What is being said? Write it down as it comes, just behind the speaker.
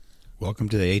Welcome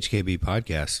to the HKB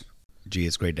podcast. Gee,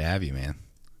 it's great to have you, man.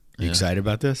 You Yeah. excited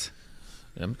about this?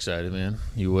 I'm excited, man.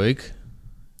 You awake?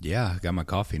 Yeah, I got my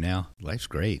coffee now. Life's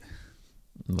great.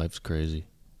 Life's crazy.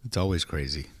 It's always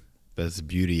crazy. But it's the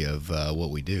beauty of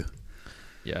what we do.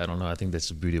 Yeah, I don't know. I think that's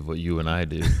the beauty of what you and I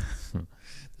do.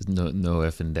 There's no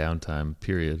effing downtime,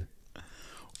 period.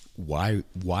 Why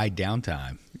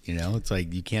downtime? You know, it's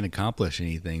like you can't accomplish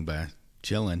anything by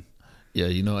chilling. Yeah,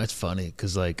 you know, it's funny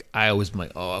because, like, I always am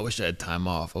like, oh, I wish I had time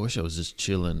off. I wish I was just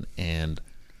chilling. And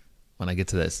when I get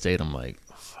to that state, I'm like,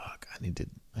 fuck, I need to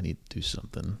do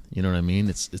something. You know what I mean?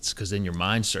 It's because then your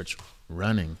mind starts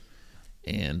running.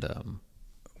 And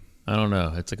I don't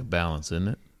know. It's like a balance, isn't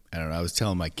it? I don't know. I was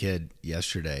telling my kid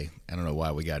yesterday, I don't know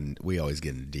why we always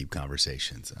get into deep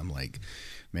conversations. I'm like,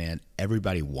 man,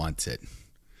 everybody wants it,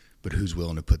 but who's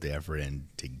willing to put the effort in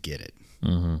to get it?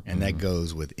 And that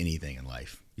goes with anything in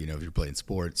life. You know, if you're playing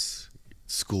sports,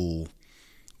 school,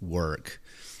 work.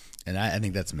 And I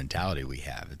think that's the mentality we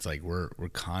have. It's like we're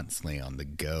constantly on the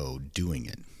go doing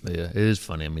it. Yeah, it is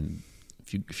funny. I mean,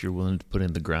 if you're willing to put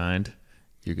in the grind,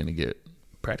 you're going to get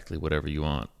practically whatever you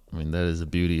want. I mean, that is the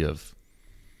beauty of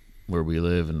where we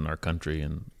live in our country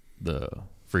and the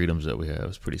freedoms that we have.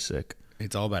 It's pretty sick.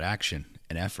 It's all about action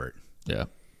and effort. Yeah.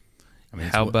 I mean,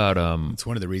 How about it's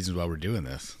one of the reasons why we're doing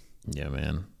this. Yeah,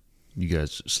 man. You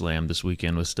guys slammed this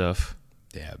weekend with stuff.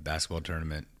 Yeah, basketball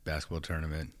tournament,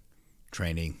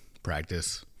 training,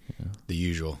 practice, the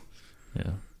usual.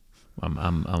 Yeah. I'm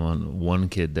on one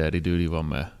kid daddy duty while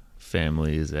my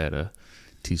family is at a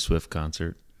T Swift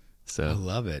concert. So I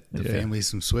love it. The Yeah. family's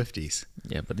some Swifties.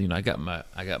 Yeah, but you know, I got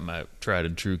my tried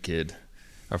and true kid,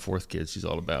 our fourth kid. She's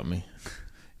all about me.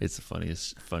 It's the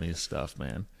funniest stuff,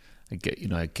 man.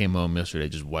 I came home yesterday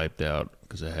just wiped out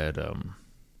because I had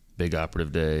big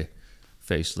operative day,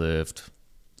 facelift,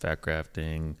 fat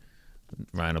grafting,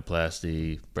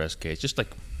 rhinoplasty, breast case, just like,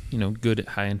 you know, good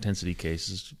high intensity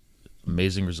cases,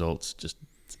 amazing results, just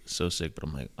so sick. But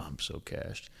I'm like, oh, I'm so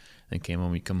cashed. And came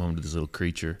home, you come home to this little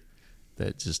creature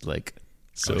that just like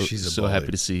she's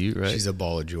happy to see you, right? She's a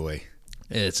ball of joy.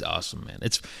 It's awesome, man.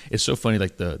 It's so funny,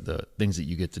 like the things that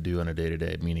you get to do on a day to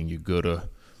day. Meaning,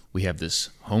 we have this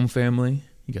home family,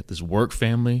 you got this work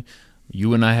family.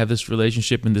 You and I have this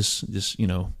relationship in this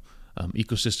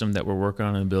ecosystem that we're working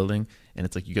on and building, and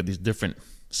it's like you got these different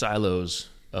silos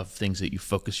of things that you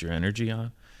focus your energy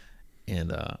on.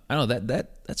 And I know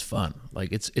that's fun.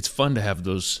 Like it's fun to have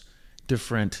those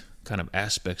different kind of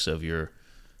aspects of your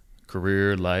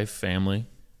career, life, family.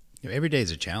 You know, every day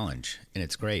is a challenge, and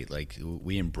it's great. Like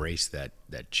we embrace that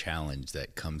challenge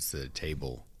that comes to the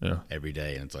table every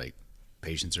day, and it's like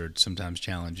patients are sometimes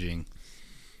challenging,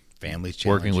 families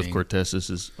challenging. Working with Cortezis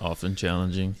is often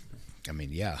challenging. I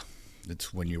mean, yeah,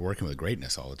 it's when you're working with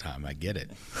greatness all the time. I get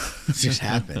it. It just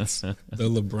happens. The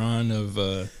LeBron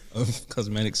of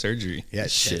cosmetic surgery. Yeah,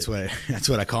 Shit. that's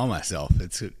what I call myself.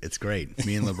 It's great.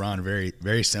 Me and LeBron are very,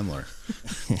 very similar.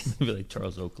 Be like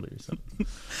Charles Oakley or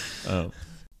something.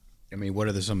 I mean, what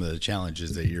are some of the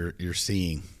challenges that you're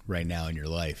seeing right now in your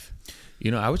life?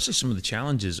 You know, I would say some of the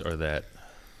challenges are that,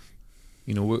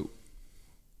 you know,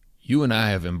 you and I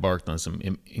have embarked on some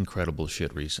incredible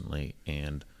shit recently,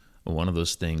 and one of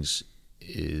those things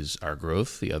is our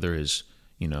growth. The other is,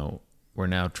 you know, we're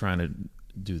now trying to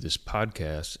do this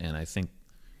podcast, and I think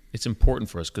it's important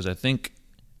for us because I think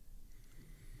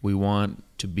we want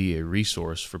to be a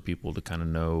resource for people to kind of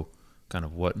know kind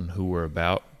of what and who we're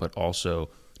about, but also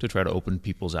to try to open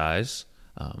people's eyes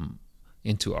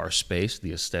into our space,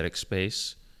 the aesthetic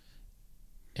space,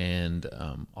 and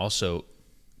also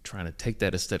trying to take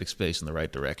that aesthetic space in the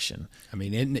right direction. I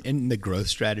mean, in the growth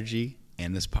strategy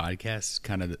and this podcast,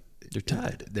 kind of They're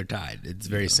tied. They're tied. It's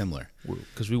very similar.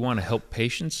 Because we want to help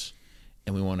patients,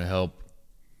 and we want to help,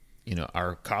 you know,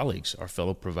 our colleagues, our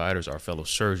fellow providers, our fellow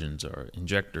surgeons, our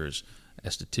injectors,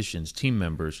 estheticians, team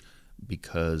members,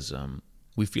 because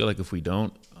we feel like if we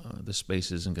don't, the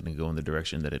space isn't going to go in the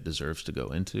direction that it deserves to go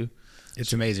into.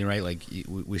 It's amazing, right? Like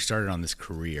we started on this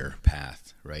career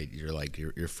path, right? You're like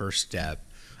your first step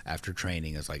after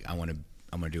training is like I'm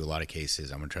gonna do a lot of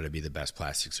cases. I'm gonna try to be the best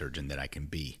plastic surgeon that I can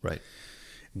be. Right.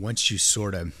 Once you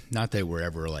sort of, not that we're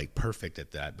ever like perfect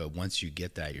at that, but once you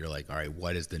get that, you're like, all right,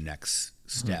 what is the next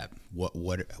step?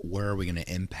 Where are we going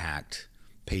to impact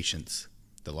patients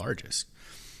the largest?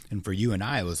 And for you and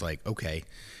I, it was like, okay,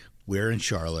 we're in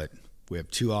Charlotte. We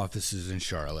have 2 offices in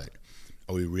Charlotte.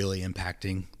 Are we really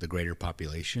impacting the greater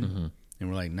population? And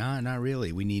we're like, nah, not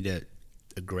really. We need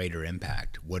a greater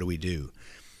impact. What do we do?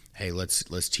 Hey,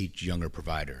 let's teach younger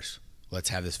providers. Let's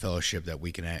have this fellowship that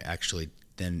we can actually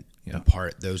then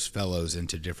impart those fellows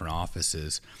into different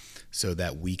offices so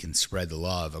that we can spread the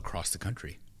love across the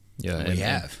country. Yeah, we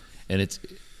have. And it's,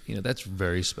 that's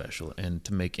very special. And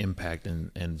to make impact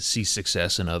and see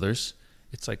success in others,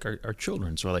 it's like our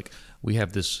children. So like we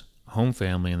have this home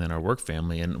family and then our work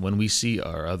family. And when we see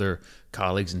our other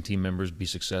colleagues and team members be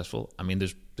successful, I mean,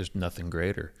 there's nothing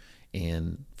greater.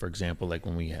 And for example, like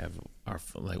when we have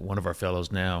one of our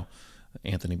fellows now,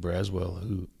 Anthony Braswell,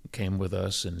 who came with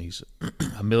us, and he's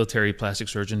a military plastic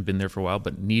surgeon, been there for a while,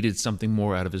 but needed something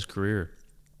more out of his career.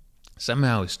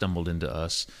 Somehow he stumbled into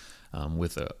us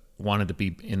wanted to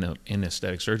be in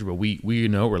aesthetic surgery, but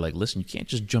we're like, listen, you can't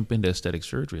just jump into aesthetic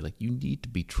surgery. Like, you need to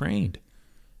be trained.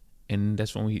 And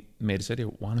that's when we made a idea,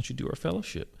 why don't you do our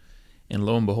fellowship? And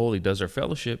lo and behold, he does our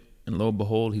fellowship, and lo and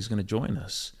behold, he's going to join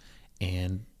us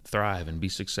and thrive and be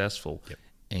successful. Yep.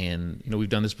 And, we've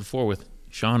done this before with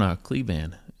Shauna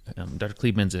Kleban. Dr.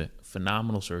 Kleban's a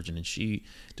phenomenal surgeon, and she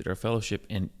did our fellowship,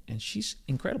 and she's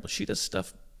incredible. She does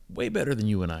stuff way better than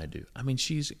you and I do. I mean,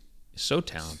 she's so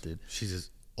talented. She's an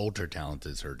ultra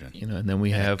talented surgeon. And then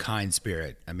we have a kind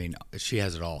spirit. I mean, she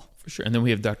has it all. For sure. And then we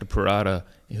have Dr. Parada,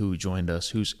 who joined us,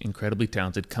 who's incredibly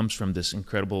talented, comes from this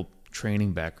incredible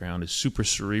training background, is super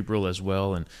cerebral as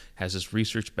well, and has this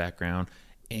research background,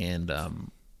 and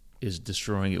is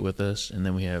destroying it with us. And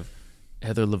then we have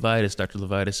Heather Levitas, Dr.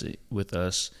 Levitas, with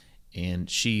us, and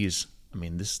she's,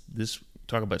 this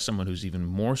talk about someone who's even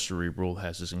more cerebral,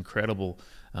 has this incredible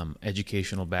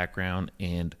educational background,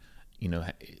 and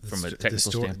from a technical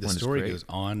standpoint, the story goes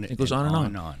on. It goes on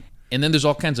and on. And then there's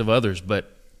all kinds of others,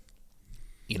 but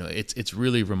it's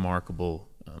really remarkable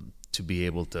to be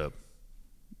able to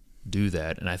do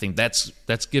that, and I think that's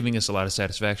giving us a lot of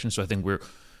satisfaction. So I think we're,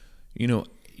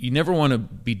 you never want to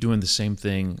be doing the same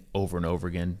thing over and over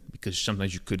again, because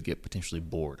sometimes you could get potentially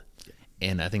bored.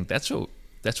 And I think that's what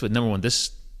number one,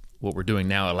 what we're doing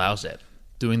now allows that.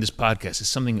 Doing this podcast is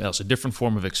something else, a different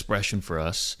form of expression for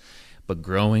us, but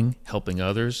growing, helping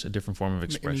others, a different form of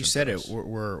expression. And you said for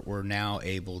it, us. we're now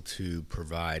able to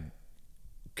provide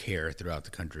care throughout the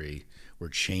country. We're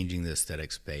changing the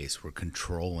aesthetic space. We're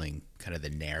controlling kind of the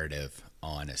narrative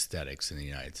on aesthetics in the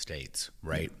United States,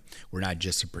 right? We're not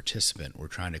just a participant. We're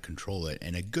trying to control it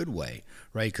in a good way,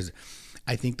 right? Because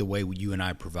I think the way you and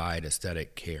I provide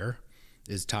aesthetic care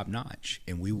is top notch,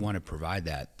 and we want to provide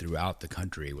that throughout the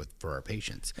country for our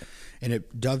patients. And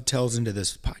it dovetails into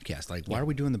this podcast. Like, why are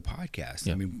we doing the podcast?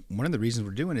 Yeah. I mean, one of the reasons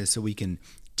we're doing it is so we can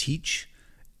teach,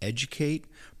 educate,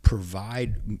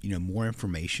 provide more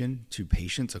information to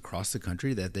patients across the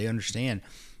country, that they understand,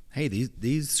 hey,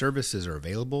 these services are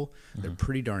available. Mm-hmm. They're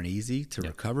pretty darn easy to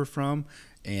recover from,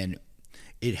 and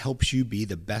it helps you be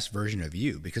the best version of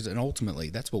you, because and ultimately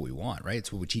that's what we want, right?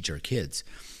 It's what we teach our kids.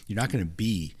 You're not going to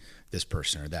be this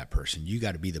person or that person. You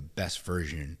got to be the best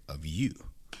version of you.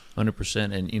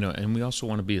 100%. And we also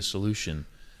want to be a solution.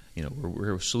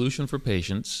 We're a solution for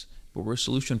patients, but we're a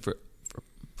solution for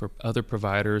other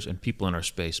providers and people in our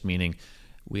space, meaning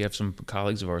we have some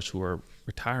colleagues of ours who are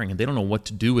retiring and they don't know what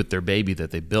to do with their baby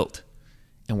that they built.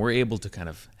 And we're able to kind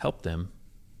of help them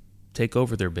take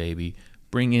over their baby,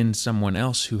 bring in someone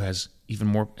else who has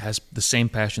has the same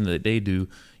passion that they do.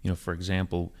 For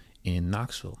example, in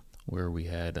Knoxville, where we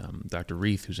had Dr.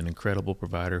 Reith, who's an incredible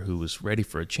provider who was ready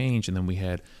for a change. And then we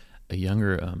had a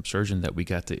younger surgeon that we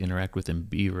got to interact with and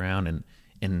be around,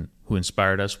 and who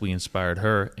inspired us. We inspired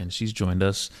her, and she's joined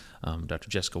us, Dr.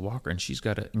 Jessica Walker, and she's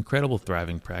got an incredible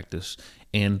thriving practice.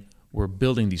 And we're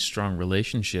building these strong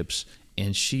relationships.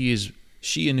 And she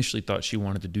initially thought she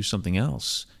wanted to do something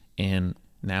else, and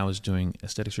now is doing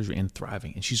aesthetic surgery and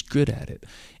thriving. And she's good at it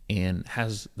and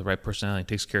has the right personality,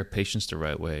 takes care of patients the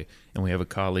right way. And we have a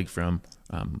colleague from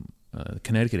the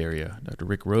Connecticut area, Dr.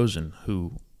 Rick Rosen,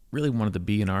 who really wanted to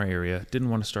be in our area, didn't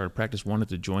want to start a practice, wanted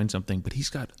to join something, but he's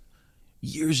got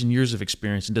years and years of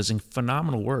experience and does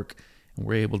phenomenal work. And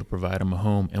we're able to provide him a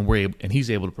home, and he's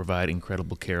able to provide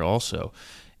incredible care also.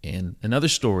 And another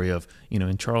story of,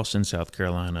 in Charleston, South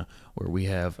Carolina, where we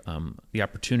have the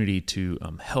opportunity to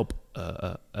help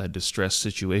a distressed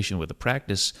situation with a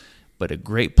practice, but a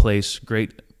great place,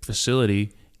 great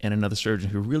facility, and another surgeon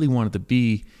who really wanted to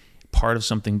be part of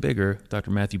something bigger,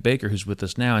 Dr. Matthew Baker, who's with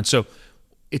us now. And so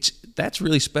that's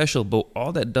really special, but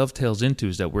all that dovetails into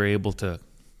is that we're able to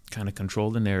kind of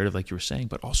control the narrative, like you were saying,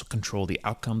 but also control the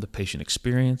outcome, the patient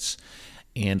experience,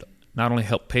 and not only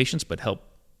help patients, but help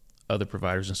other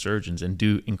providers and surgeons and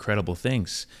do incredible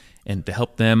things, and to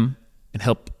help them and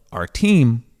help our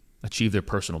team achieve their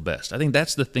personal best. I think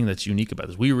that's the thing that's unique about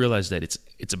this. We realize that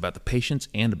it's about the patients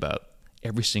and about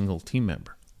every single team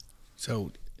member.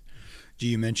 So, do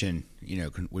you mention,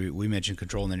 we mentioned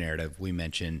controlling the narrative. We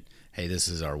mentioned, hey, this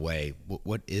is our way.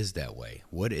 What is that way?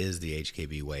 What is the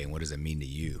HKB way, and what does it mean to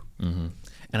you? Mm-hmm.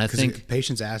 And I think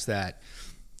patients ask that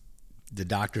the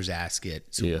doctors ask it.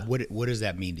 So Yeah. what does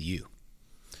that mean to you?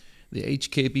 The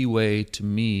HKB way to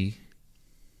me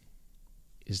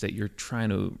is that you're trying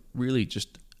to really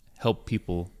just help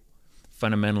people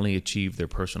fundamentally achieve their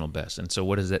personal best. And so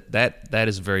what is that? That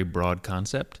is a very broad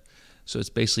concept. So it's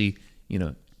basically,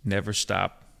 never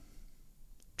stop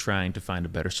trying to find a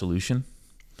better solution.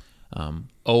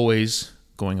 Always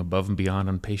going above and beyond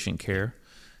on patient care.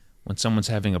 When someone's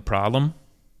having a problem,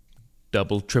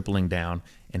 tripling down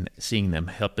and seeing them,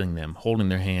 helping them, holding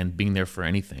their hand, being there for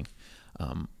anything.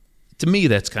 To me,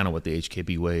 that's kind of what the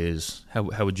HKB way is.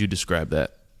 How would you describe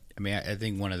that? I mean, I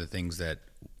think one of the things that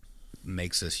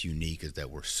makes us unique is that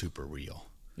we're super real.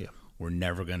 Yeah. We're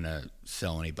never going to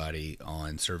sell anybody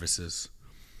on services.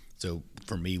 So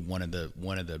for me, one of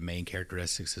the main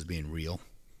characteristics is being real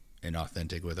and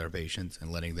authentic with our patients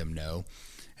and letting them know,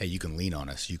 hey, you can lean on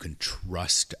us. You can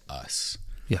trust us.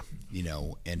 Yeah.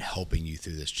 And helping you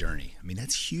through this journey. I mean,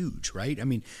 that's huge, right? I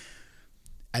mean,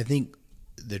 I think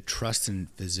the trust in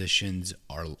physicians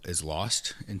is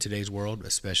lost in today's world,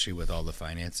 especially with all the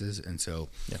finances. And so,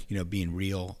 being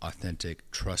real,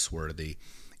 authentic, trustworthy,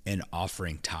 and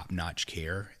offering top-notch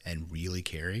care and really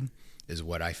caring is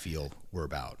what I feel we're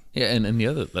about. Yeah, and the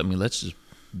other, let's just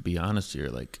be honest here.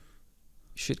 Like,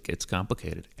 shit gets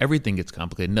complicated. Everything gets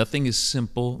complicated. Nothing is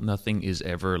simple. Nothing is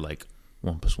ever like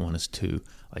 1 + 1 is 2.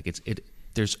 Like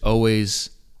there's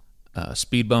always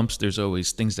speed bumps. There's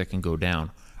always things that can go down.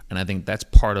 And I think that's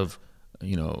part of,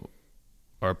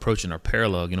 our approach and our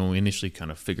parallel. We initially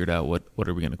kind of figured out what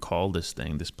are we going to call this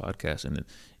thing, this podcast,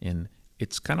 and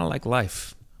it's kind of like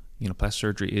life. Plastic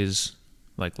surgery is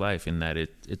like life in that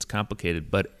it's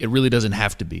complicated, but it really doesn't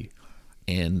have to be.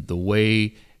 And the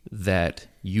way that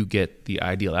you get the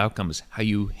ideal outcome is how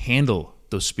you handle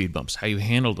those speed bumps, how you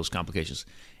handle those complications.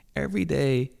 Every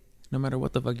day, no matter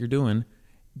what the fuck you're doing,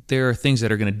 there are things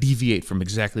that are going to deviate from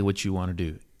exactly what you want to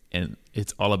do. And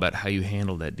it's all about how you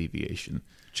handle that deviation.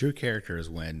 True character is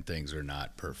when things are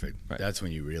not perfect. Right. That's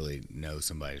when you really know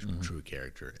somebody's true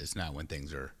character. It's not when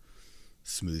things are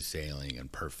smooth sailing and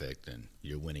perfect and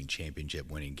you're winning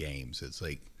winning games. It's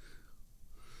like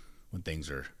when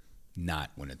things are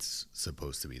not when it's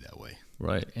supposed to be that way.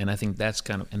 Right. And I think that's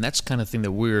kind of thing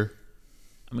that we're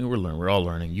learning. We're all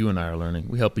learning. You and I are learning.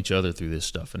 We help each other through this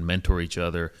stuff and mentor each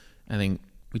other. I think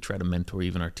we try to mentor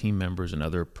even our team members and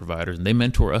other providers, and they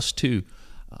mentor us too,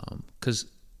 because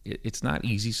it's not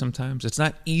easy sometimes. It's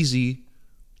not easy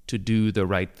to do the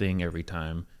right thing every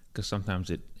time, because sometimes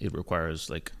it requires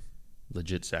like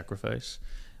legit sacrifice,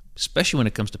 especially when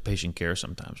it comes to patient care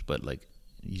sometimes. But like,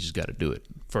 you just got to do it.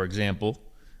 For example,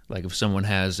 like if someone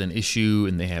has an issue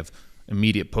and they have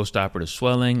immediate post-operative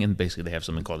swelling, and basically they have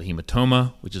something called a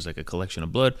hematoma, which is like a collection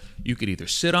of blood, you could either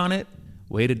sit on it,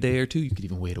 wait a day or two, you could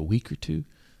even wait a week or two.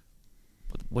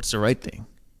 But what's the right thing?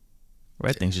 The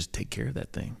right thing is just take care of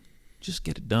that thing. Just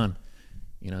get it done.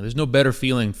 There's no better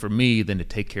feeling for me than to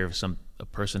take care of a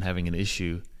person having an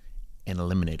issue and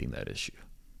eliminating that issue.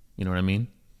 You know what I mean?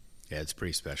 Yeah, it's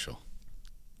pretty special.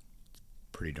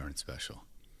 Pretty darn special.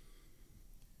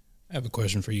 I have a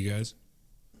question for you guys.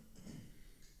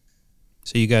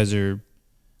 So you guys I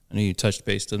know you touched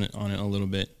base on it a little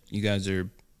bit. You guys are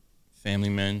family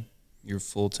men. You're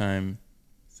full-time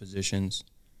physicians.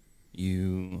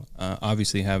 You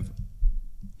obviously have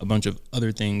a bunch of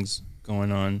other things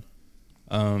going on.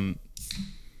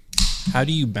 How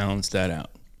do you balance that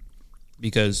out?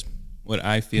 Because what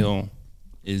I feel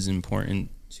is important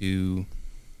to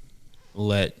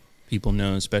let people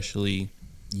know, especially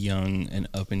young and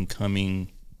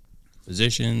up-and-coming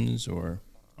physicians or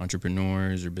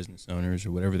entrepreneurs or business owners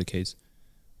or whatever the case,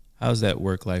 how's that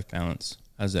work-life balance?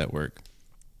 How's that work?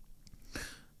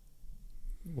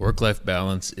 Work-life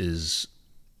balance is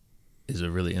a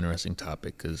really interesting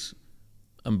topic, because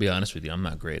I'm gonna be honest with you, I'm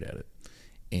not great at it.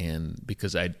 And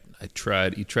because you try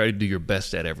to do your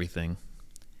best at everything,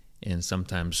 and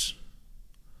sometimes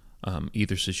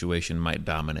either situation might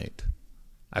dominate.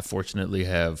 I fortunately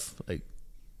have like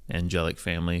angelic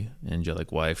family,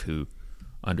 angelic wife who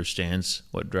understands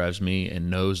what drives me and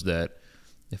knows that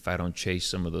if I don't chase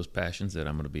some of those passions, that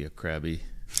I'm going to be a crabby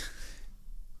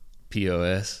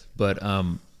POS. But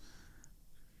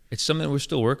it's something we're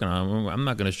still working on. I'm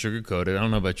not going to sugarcoat it. I don't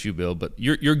know about you, Bill, but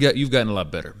you've gotten a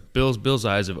lot better. Bill's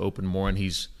eyes have opened more, and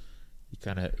he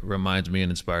kind of reminds me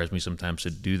and inspires me sometimes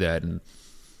to do that. And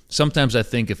sometimes I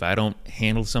think if I don't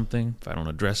handle something, if I don't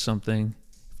address something,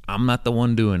 I'm not the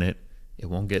one doing it, it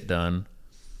won't get done.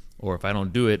 Or if I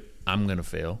don't do it, I'm going to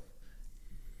fail.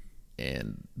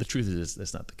 And the truth is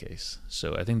that's not the case.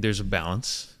 So I think there's a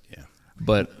balance. Yeah.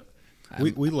 But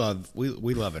we love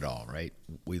it all, right?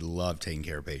 We love taking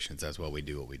care of patients. That's why we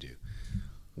do what we do.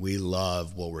 we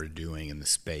love what we're doing in the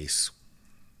space,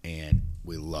 and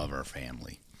we love our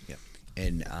family. Yeah.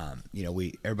 And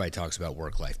everybody talks about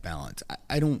work-life balance.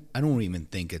 I don't even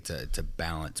think it's a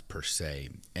balance per se.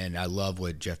 And I love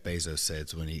what Jeff Bezos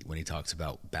says when he talks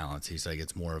about balance. He's like,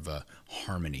 it's more of a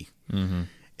harmony. Mm-hmm.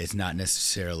 It's not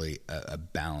necessarily a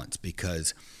balance,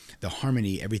 because the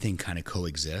harmony, everything kind of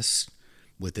coexists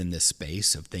within this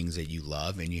space of things that you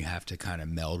love, and you have to kind of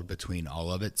meld between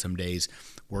all of it. Some days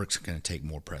work's going to take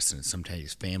more precedence.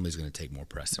 Sometimes family's going to take more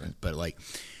precedence. Right. But like,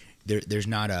 there's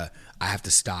not I have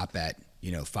to stop at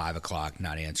 5 o'clock,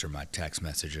 not answer my text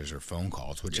messages or phone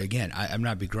calls, which again, I'm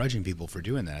not begrudging people for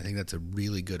doing that. I think that's a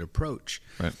really good approach.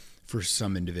 Right. For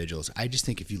some individuals. I just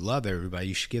think if you love everybody,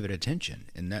 you should give it attention.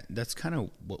 And that's kind of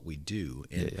what we do.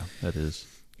 And, yeah, that is.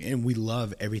 And we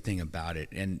love everything about it.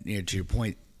 And to your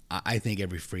point, I think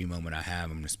every free moment I have,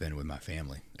 I'm going to spend with my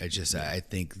family. It's just, I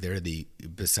think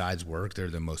besides work, they're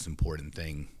the most important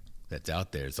thing that's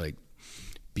out there. It's like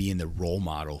being the role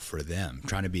model for them,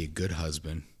 trying to be a good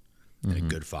husband and a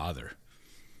good father.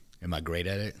 Am I great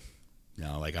at it?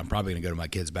 No, like I'm probably going to go to my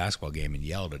kid's basketball game and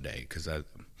yell today because that's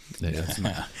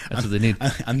what they need.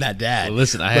 I'm that dad. Well,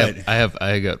 listen,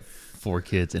 I got 4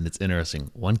 kids, and it's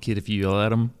interesting. One kid, if you yell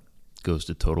at him, goes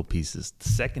to total pieces. The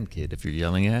second kid, if you're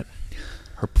yelling at,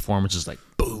 her performance is like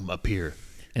boom up here.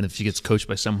 And if she gets coached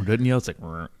by someone who doesn't yell, it's like,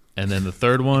 "Rrr." And then the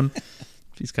third one,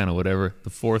 she's kind of whatever. The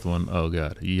fourth one, oh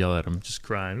God, you yell at him, just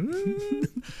crying.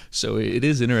 So it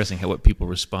is interesting what people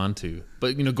respond to.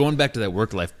 But going back to that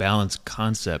work-life balance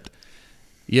concept,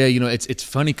 yeah, it's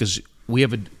funny because we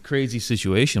have a crazy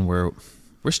situation where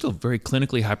we're still very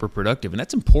clinically hyperproductive, and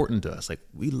that's important to us. Like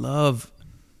we love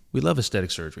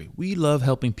aesthetic surgery. We love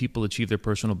helping people achieve their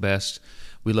personal best.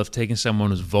 We love taking someone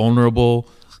who's vulnerable,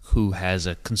 who has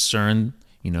a concern.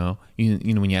 When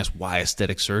you ask why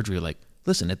aesthetic surgery, like,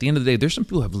 listen, at the end of the day, there's some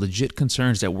people who have legit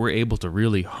concerns that we're able to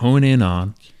really hone in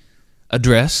on,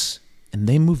 address, and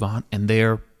they move on, and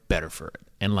they're better for it.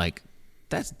 And like,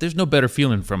 there's no better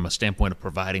feeling from a standpoint of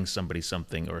providing somebody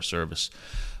something or a service.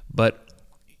 But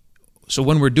so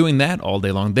when we're doing that all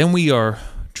day long, then we are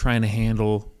trying to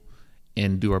handle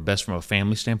and do our best from a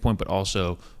family standpoint, but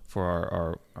also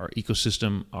for our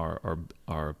ecosystem,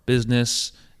 our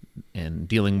business, and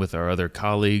dealing with our other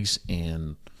colleagues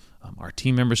and our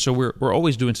team members. So we're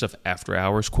always doing stuff after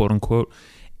hours, quote unquote.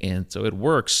 And so it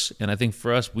works. And I think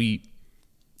for us,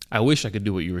 I wish I could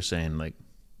do what you were saying, like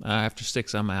after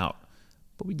 6, I'm out.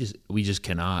 But we just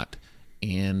cannot.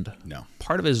 And no.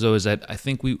 Part of it is that I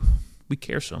think we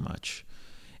care so much.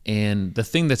 And the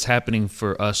thing that's happening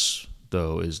for us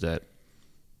though is that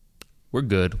we're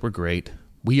good, we're great.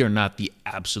 We are not the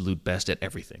absolute best at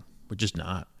everything. We're just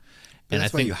not. And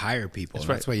that's why you hire people. That's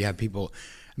right. That's why you have people.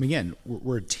 I mean, again,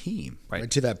 we're a team.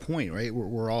 Right. To that point, right?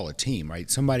 We're all a team,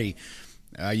 right?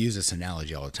 I use this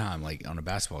analogy all the time, like on a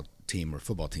basketball team or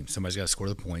football team. Somebody's got to score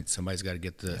the points. Somebody's got to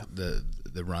get the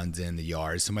runs in, the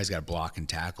yards. Somebody's got to block and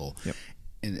tackle. Yep.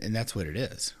 And that's what it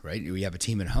is, right? We have a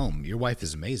team at home. Your wife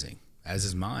is amazing, as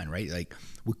is mine, right? Like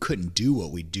we couldn't do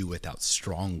what we do without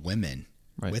strong women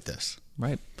with us.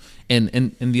 Right.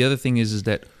 And the other thing is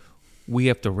that we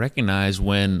have to recognize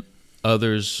when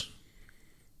others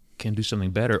can do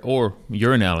something better, or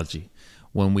your analogy,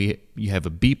 when you have a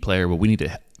B player, but we need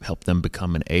to help them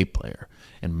become an A player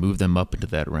and move them up into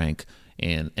that rank,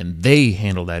 and they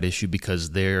handle that issue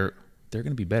because they're going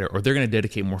to be better, or they're going to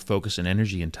dedicate more focus and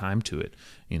energy and time to it.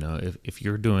 If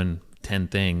you're doing 10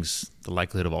 things, the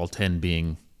likelihood of all 10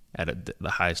 being at the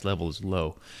highest level is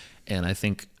low. And I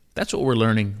think that's what we're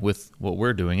learning with what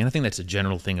we're doing. And I think that's a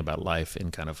general thing about life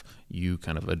and kind of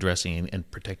addressing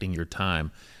and protecting your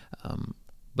time.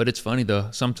 But it's funny though,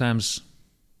 sometimes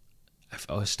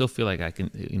I still feel like I can,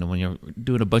 when you're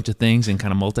doing a bunch of things and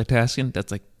kind of multitasking,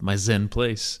 that's like my Zen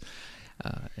place.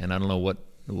 And I don't know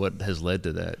what has led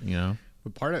to that,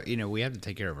 But part of, we have to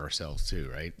take care of ourselves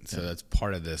too, right? So that's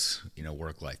part of this,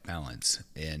 work-life balance.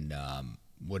 And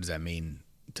what does that mean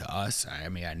to us? I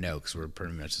mean, I know because we're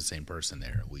pretty much the same person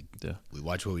there. We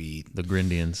watch what we eat. The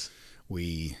Grindians.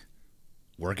 We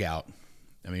work out.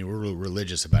 I mean, we're real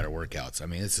religious about our workouts. I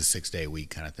mean, it's a 6-day-a-week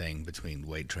kind of thing between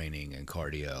weight training and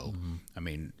cardio. Mm-hmm. I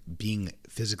mean, being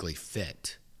physically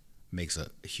fit makes a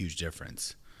huge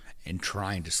difference, and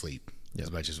trying to sleep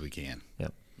as much as we can.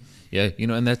 Yep. Yeah,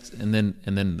 and then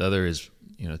the other is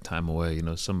time away.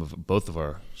 Some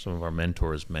of our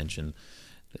mentors mentioned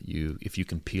that if you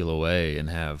can peel away and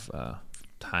have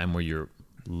time where you're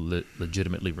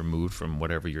legitimately removed from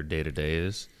whatever your day to day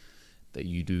is, that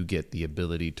you do get the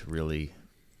ability to really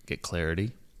get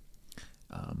clarity.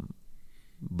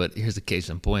 But here's the case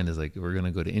in point: is like we're going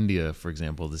to go to India, for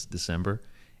example, this December,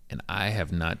 and I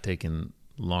have not taken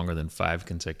longer than 5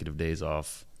 consecutive days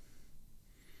off.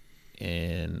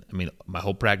 And I mean, my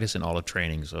whole practice and all of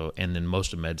training. So, and then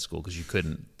most of med school, because you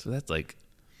couldn't. So that's like,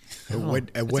 At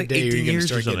what like day are 18 you going to years or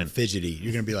start getting something. fidgety?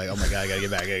 You're going to be like, oh my God, I got to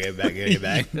get back, I got to get back, I got to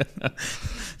get back.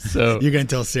 So, You're going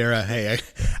to tell Sarah, hey,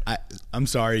 I'm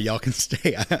sorry, y'all can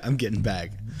stay. I'm getting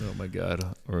back. oh my God.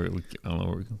 Or I don't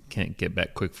know, we can't get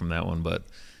back quick from that one. But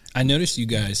I noticed you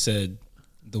guys said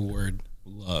the word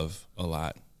love a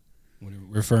lot,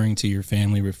 referring to your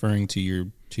family, referring to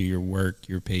your work,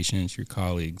 your patients, your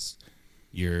colleagues,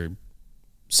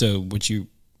 so what you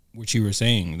were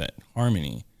saying, that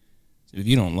harmony. If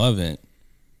you don't love it,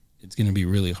 it's going to be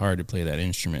really hard to play that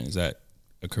instrument. Is that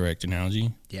a correct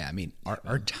analogy? Yeah, I mean,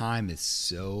 our time is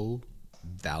so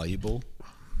valuable.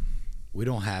 We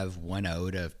don't have one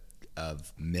iota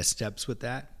of missteps with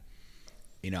that.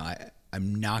 You know,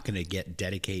 I'm not going to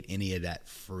dedicate any of that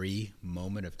free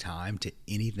moment of time to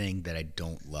anything that I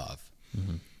don't love.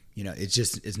 Mm-hmm. You know,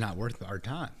 it's not worth our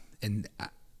time. And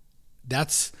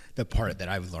that's the part that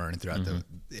I've learned throughout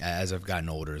as I've gotten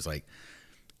older, is like,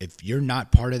 if you're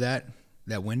not part of that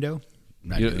window, I'm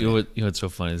not doing it. You know what's so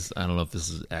funny is, I don't know if this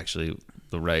is actually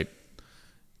the right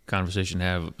conversation to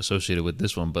have associated with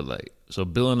this one, but like, so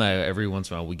Bill and I, every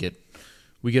once in a while, we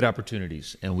get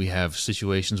opportunities, and we have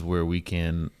situations where we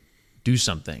can do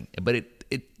something, but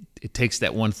it takes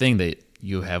that one thing that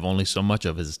you have only so much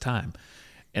of is time.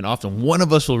 And often one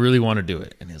of us will really want to do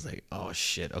it, and it's like, oh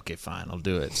shit, okay, fine, I'll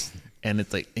do it. And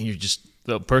it's like, and you're just,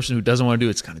 the person who doesn't want to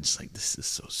do it's kind of just like, this is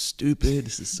so stupid,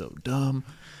 this is so dumb.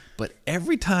 But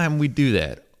every time we do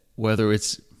that, whether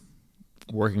it's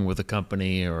working with a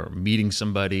company or meeting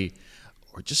somebody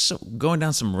or just going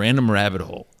down some random rabbit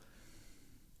hole,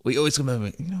 we always come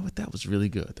back, you know what, that was really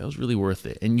good, that was really worth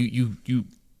it. And you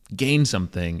gain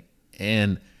something,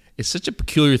 and it's such a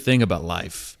peculiar thing about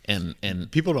life. And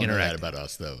people don't know that about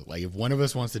us, though. Like, if one of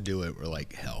us wants to do it, we're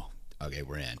like, hell, okay,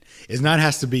 we're in. It's not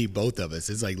has to be both of us.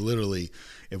 It's like, literally,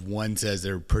 if one says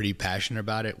they're pretty passionate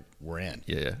about it, we're in.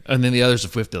 Yeah. And then the others,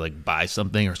 if we have to like buy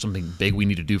something or something big we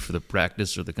need to do for the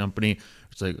practice or the company,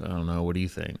 it's like, I don't know, what do you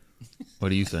think? What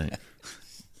do you think?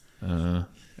 And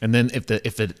then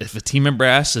if a team member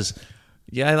asks,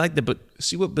 yeah, I like that, but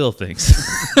see what Bill thinks.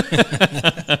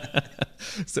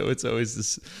 So it's always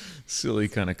this silly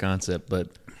kind of concept, but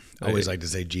I always like to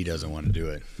say G doesn't want to do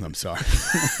it. I'm sorry.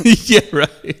 Yeah,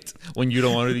 right. When you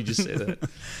don't want it, you just say that.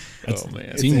 Oh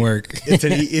man, teamwork.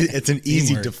 It's an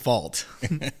easy default.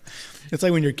 It's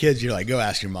like when you're kids, you're like, go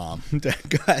ask your mom.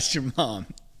 Go ask your mom.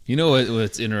 You know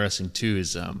what's interesting too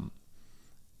is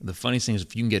the funniest thing is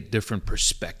if you can get different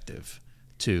perspective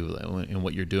too in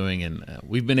what you're doing, and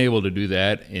we've been able to do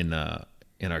that in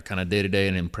our kind of day to day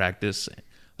and in practice.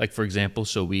 Like, for example,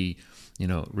 so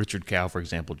Richard Cow, for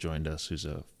example, joined us, who's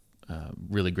a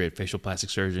really great facial plastic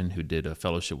surgeon who did a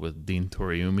fellowship with Dean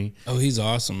Toriumi. Oh, he's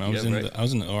awesome. I was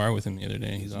in the OR with him the other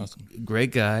day. He's awesome.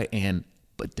 Great guy,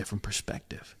 but different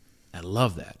perspective. I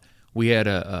love that. We had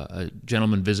a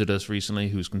gentleman visit us recently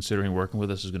who's considering working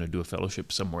with us, who's going to do a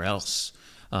fellowship somewhere else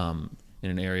in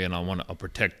an area, and I'll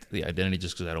protect the identity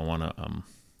just because I don't want to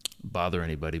bother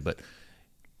anybody. But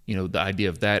you know, the idea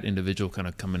of that individual kind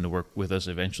of coming to work with us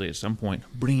eventually at some point,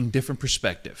 bringing different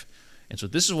perspective. And so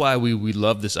this is why we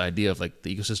love this idea of like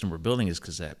the ecosystem we're building, is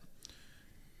because that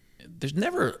there's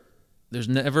never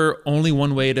only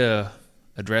one way to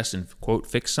address and quote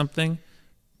fix something,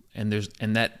 and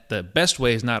that the best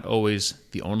way is not always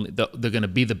they're going to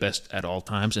be the best at all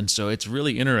times. And so it's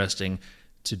really interesting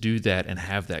to do that and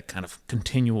have that kind of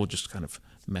continual just kind of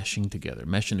meshing together.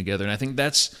 And I think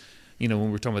that's, you know,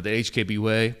 when we're talking about the HKB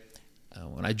way,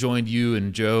 when I joined you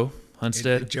and Joe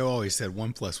Hunstead. Joe always said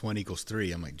 1 + 1 =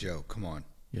 3. I'm like, Joe, come on.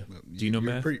 Yeah. Do you know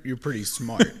math? You're pretty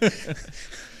smart.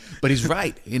 But he's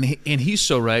right, and he's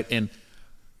so right. And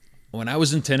when I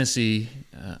was in Tennessee,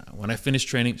 when I finished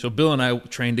training, so Bill and I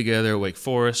trained together at Wake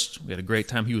Forest. We had a great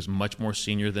time. He was much more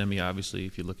senior than me, obviously,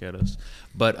 if you look at us.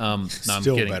 But no, still I'm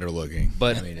kidding. Better looking.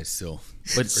 But I mean, it's still.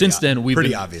 But since then we've pretty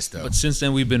been obvious though. But since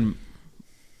then we've been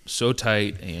so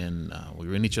tight, and we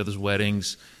were in each other's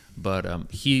weddings.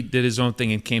 But he did his own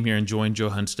thing and came here and joined Joe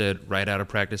Hunstead right out of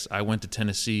practice. I went to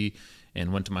Tennessee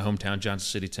and went to my hometown, Johnson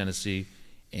City, Tennessee,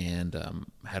 and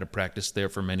had a practice there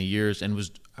for many years, and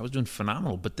I was doing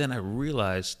phenomenal. But then I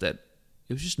realized that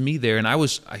it was just me there, and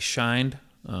I shined,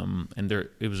 and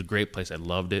it was a great place. I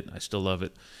loved it. I still love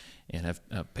it, and have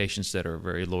patients that are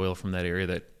very loyal from that area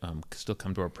that still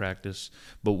come to our practice.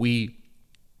 But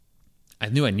I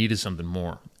knew I needed something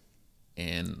more.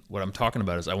 And what I'm talking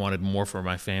about is I wanted more for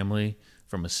my family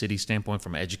from a city standpoint,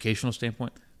 from an educational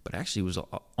standpoint, but actually it was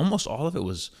almost all of it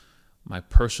was my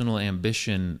personal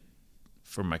ambition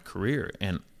for my career.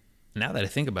 And now that I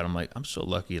think about it, I'm like, I'm so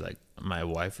lucky. Like my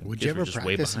wife and kids were just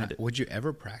way behind it. Would you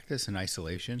ever practice in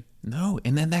isolation? No,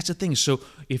 and then that's the thing. So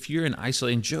if you're in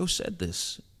isolation, Joe said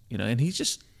this, and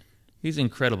he's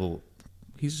incredible.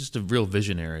 He's just a real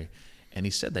visionary, and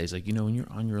he said that he's like, when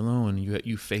you're on your own,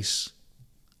 you face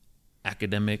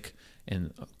academic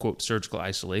and quote surgical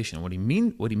isolation. What he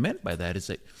meant by that is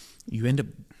that you end up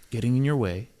getting in your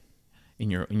way, in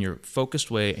your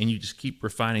focused way, and you just keep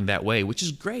refining that way, which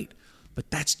is great. But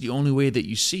that's the only way that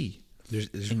you see.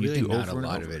 There's really not a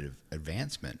lot of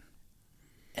advancement.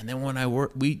 And then when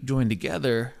we joined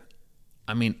together,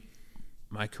 I mean,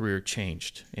 my career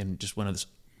changed and just went on this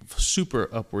super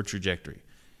upward trajectory.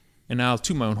 And now,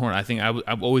 to my own horn, I think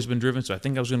I've always been driven, so I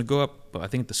think I was going to go up, but I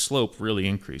think the slope really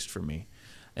increased for me.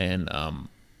 And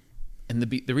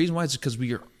the reason why is because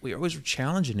we always were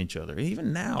challenging each other. And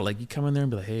even now, like you come in there and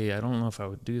be like, hey, I don't know if I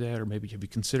would do that, or maybe have you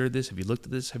considered this? Have you looked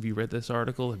at this? Have you read this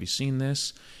article? Have you seen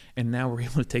this? And now we're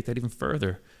able to take that even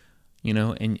further,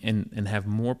 and have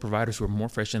more providers who are more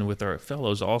fresh in with our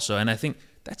fellows also. And I think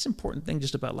that's an important thing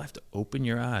just about life, to open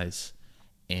your eyes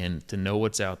and to know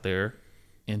what's out there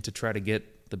and to try to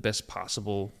get the best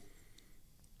possible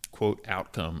quote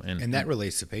outcome. And that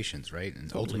relates to patients, right? And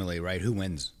totally. Ultimately, right, who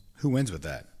wins with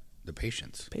that? The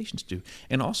patients. Patients do.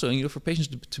 And also, for patients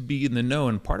to be in the know,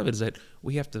 and part of it is that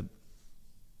we have to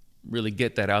really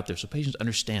get that out there so patients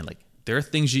understand, like, there are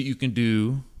things that you can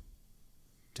do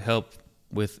to help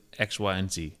with X, Y,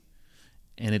 and Z,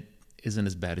 and it isn't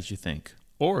as bad as you think.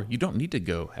 Or you don't need to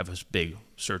go have a big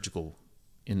surgical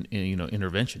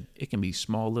intervention. It can be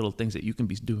small little things that you can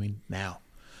be doing now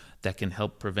that can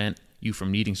help prevent you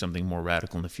from needing something more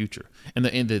radical in the future. And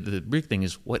the big thing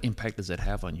is, what impact does that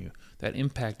have on you? That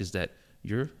impact is that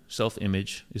your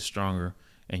self-image is stronger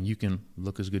and you can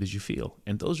look as good as you feel.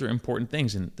 And those are important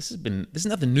things. And this is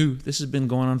nothing new. This has been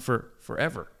going on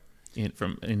forever.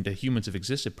 The humans have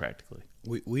existed practically.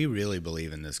 We really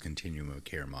believe in this continuum of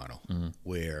care model,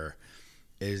 where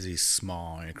it is these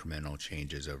small incremental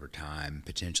changes over time,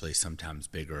 potentially sometimes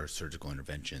bigger surgical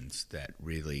interventions that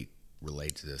really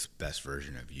relate to this best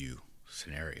version of you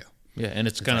scenario. Yeah, and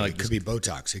it's kind of like it could be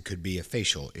Botox, it could be a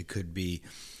facial, it could be,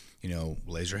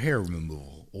 laser hair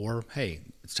removal, or hey,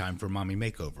 it's time for a mommy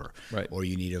makeover, right? Or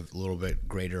you need a little bit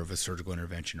greater of a surgical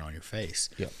intervention on your face.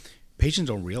 Yeah. Patients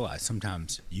don't realize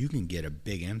sometimes you can get a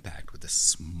big impact with a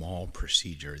small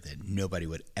procedure that nobody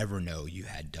would ever know you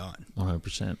had done.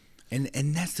 100%.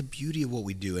 And that's the beauty of what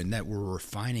we do, and that we're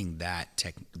refining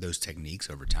those techniques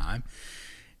over time,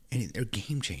 and they're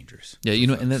game changers. Yeah,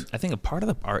 and then I think a part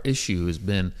of our issue has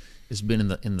been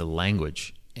in the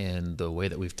language and the way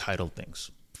that we've titled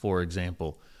things. For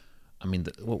example, I mean,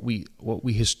 what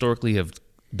we historically have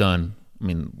done. I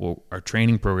mean, our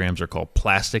training programs are called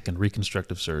plastic and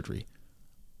reconstructive surgery.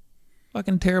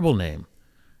 Fucking terrible name,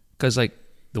 because like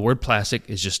the word plastic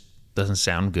doesn't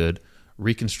sound good.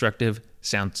 Reconstructive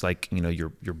sounds like you're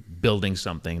building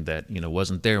something that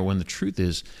wasn't there, when the truth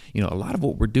is a lot of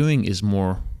what we're doing is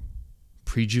more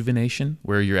prejuvenation,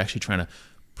 where you're actually trying to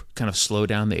kind of slow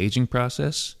down the aging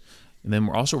process. And then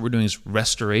what we're doing is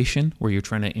restoration, where you're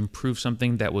trying to improve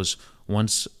something that was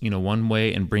once one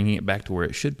way and bringing it back to where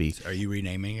it should be. Are you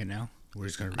renaming it now? We're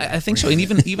just gonna. I think so, and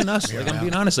even us, like I'm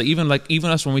being honest, like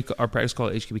even us when our practice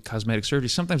called HKB cosmetic surgery,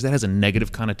 sometimes that has a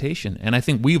negative connotation, and I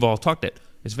think we've all talked that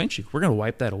eventually we're going to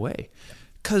wipe that away,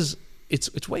 because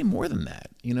it's way more than that.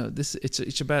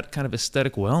 It's about kind of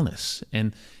aesthetic wellness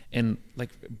and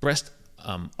like breast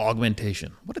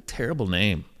augmentation. What a terrible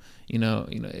name.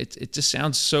 It just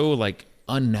sounds so like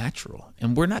unnatural,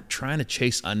 and we're not trying to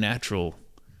chase unnatural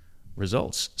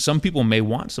results. Some people may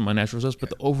want some unnatural results, but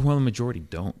the overwhelming majority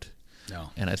don't. No.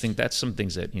 And I think that's some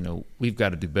things that we've got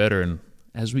to do better. And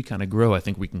as we kind of grow, I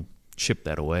think we can chip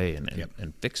that away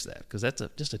and fix that, because that's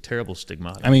just a terrible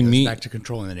stigma. I mean, back to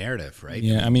controlling the narrative, right?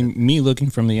 Yeah, I mean, me looking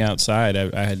from the outside,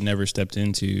 I had never stepped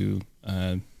into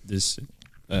this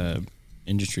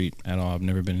industry at all. I've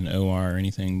never been in OR or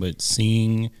anything, but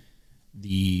seeing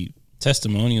the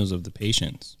testimonials of the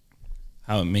patients,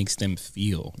 how it makes them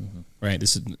feel, right?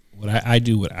 This is what I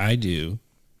do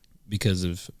because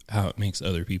of how it makes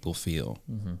other people feel.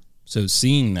 So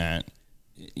seeing that,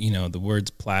 the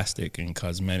words plastic and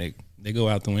cosmetic, they go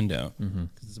out the window.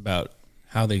 It's about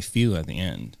how they feel at the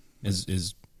end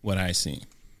is what I see.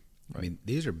 I mean,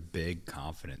 these are big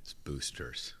confidence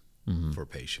boosters for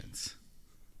patients.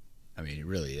 I mean, it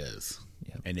really is.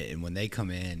 Yeah. And when they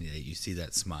come in, you see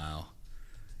that smile,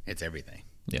 it's everything.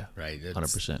 Yeah, right.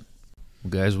 100%. Well,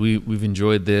 guys, we've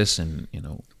enjoyed this, and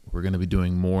we're going to be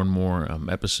doing more and more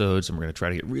episodes, and we're going to try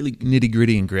to get really nitty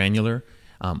gritty and granular.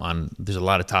 There's a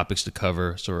lot of topics to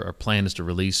cover, so our plan is to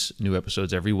release new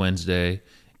episodes every Wednesday,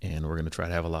 and we're going to try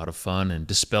to have a lot of fun and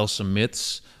dispel some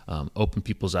myths, open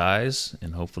people's eyes,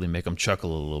 and hopefully make them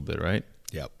chuckle a little bit, right?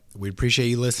 Yep. We appreciate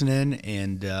you listening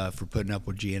and for putting up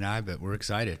with G and I, but we're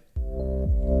excited.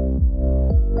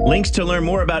 Links to learn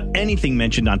more about anything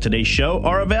mentioned on today's show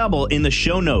are available in the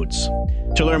show notes.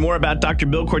 To learn more about Dr.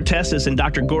 Bill Cortese and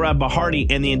Dr. Gaurav Bahardi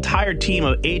and the entire team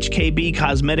of HKB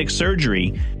Cosmetic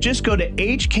Surgery, just go to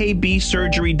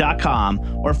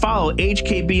hkbsurgery.com or follow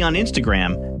HKB on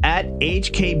Instagram at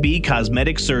HKB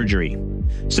Cosmetic Surgery.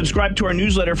 Subscribe to our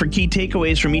newsletter for key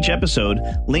takeaways from each episode,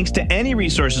 links to any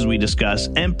resources we discuss,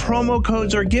 and promo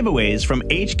codes or giveaways from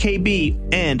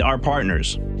HKB and our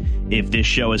partners. If this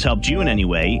show has helped you in any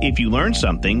way, if you learned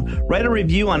something, write a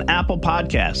review on Apple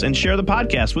Podcasts and share the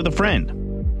podcast with a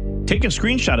friend. Take a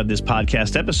screenshot of this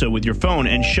podcast episode with your phone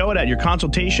and show it at your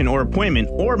consultation or appointment,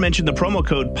 or mention the promo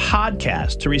code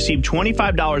PODCAST to receive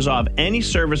 $25 off any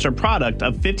service or product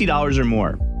of $50 or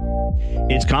more.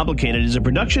 It's Complicated is a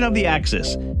production of The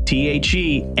Axis, TheAxis.io.